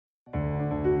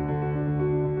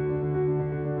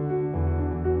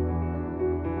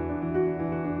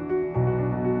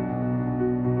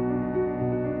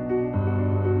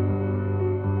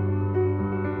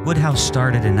Woodhouse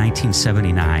started in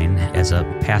 1979 as a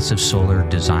passive solar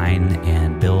design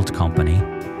and build company.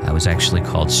 It was actually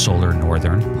called Solar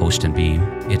Northern Post and Beam.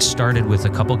 It started with a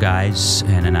couple guys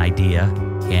and an idea,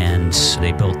 and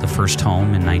they built the first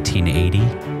home in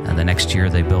 1980. The next year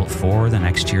they built 4, the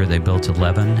next year they built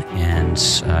 11, and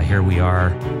here we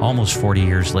are almost 40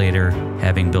 years later,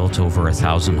 having built over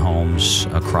 1,000 homes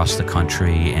across the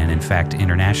country, and in fact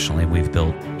internationally we've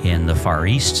built in the Far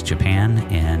East, Japan,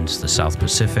 and the South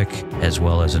Pacific, as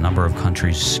well as a number of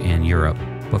countries in Europe.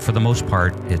 But for the most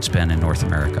part, it's been in North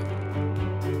America.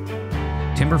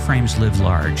 Timber frames live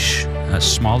large,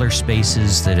 smaller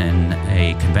spaces that in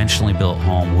a conventionally built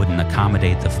home wouldn't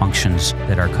accommodate the functions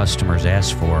that our customers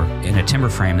ask for. In a timber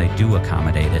frame, they do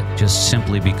accommodate it, just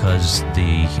simply because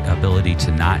the ability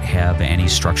to not have any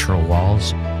structural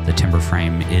walls. The timber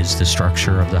frame is the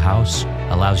structure of the house,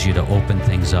 allows you to open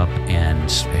things up and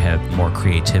have more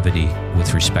creativity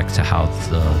with respect to how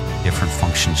the different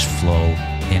functions flow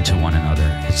into one another.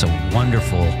 It's a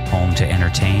wonderful home to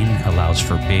entertain, allows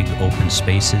for big open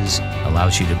spaces,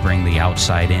 allows you to bring the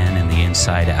outside in and the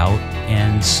inside out,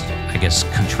 and I guess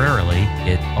contrarily,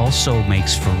 it also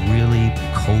makes for really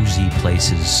cozy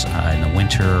places in the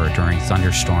winter or during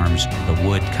thunderstorms. The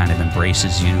wood kind of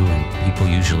embraces you, and people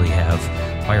usually have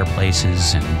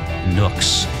fireplaces and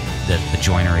nooks that the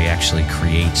joinery actually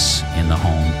creates in the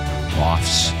home,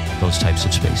 lofts, those types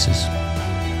of spaces.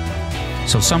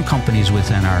 So some companies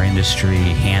within our industry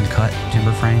hand cut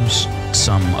timber frames.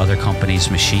 Some other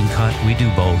companies machine cut. We do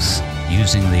both,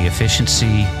 using the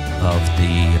efficiency of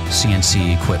the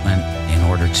CNC equipment in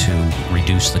order to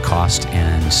reduce the cost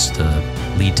and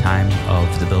the lead time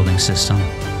of the building system.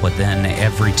 But then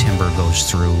every timber goes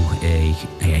through a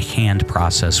hand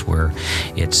process where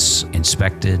it's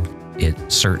inspected.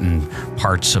 Certain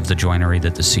parts of the joinery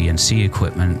that the CNC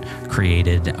equipment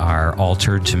created are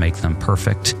altered to make them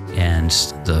perfect, and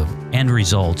the end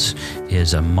result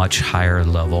is a much higher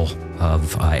level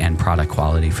of end product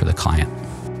quality for the client.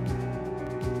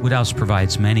 Woodhouse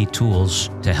provides many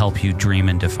tools to help you dream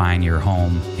and define your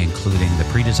home, including the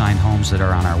pre-designed homes that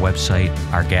are on our website,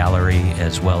 our gallery,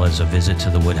 as well as a visit to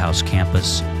the Woodhouse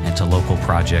campus and to local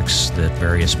projects that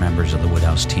various members of the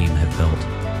Woodhouse team have built.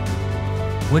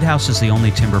 Woodhouse is the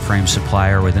only timber frame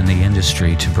supplier within the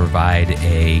industry to provide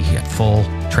a full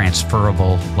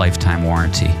transferable lifetime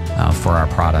warranty for our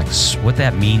products. What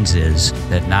that means is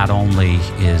that not only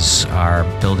is our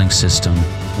building system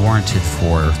warranted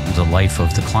for the life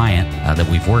of the client that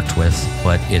we've worked with,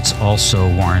 but it's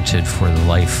also warranted for the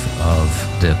life of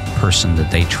the person that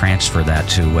they transfer that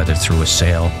to, whether through a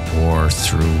sale or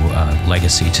through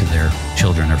legacy to their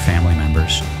children or family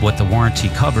members. What the warranty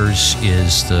covers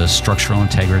is the structural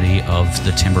integrity of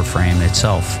the timber frame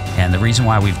itself. And the reason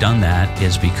why we've done that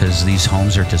is because these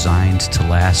homes are designed to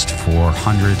last for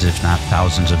hundreds, if not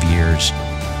thousands of years.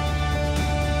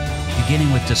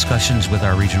 Beginning with discussions with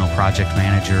our regional project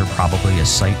manager, probably a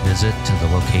site visit to the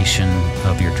location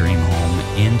of your dream home,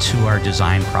 into our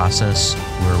design process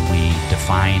where we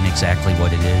define exactly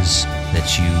what it is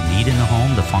that you need in the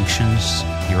home, the functions,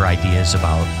 your ideas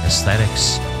about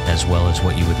aesthetics, as well as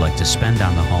what you would like to spend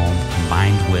on the home,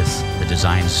 combined with the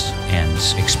designs and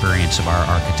experience of our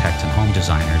architect and home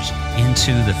designers,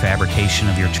 into the fabrication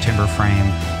of your timber frame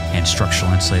and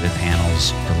structural insulated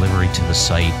panels, delivery to the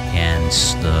site, and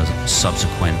the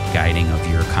subsequent guiding of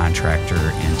your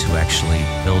contractor into actually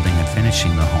building and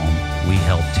finishing the home. We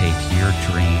help take your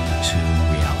dream to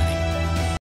reality.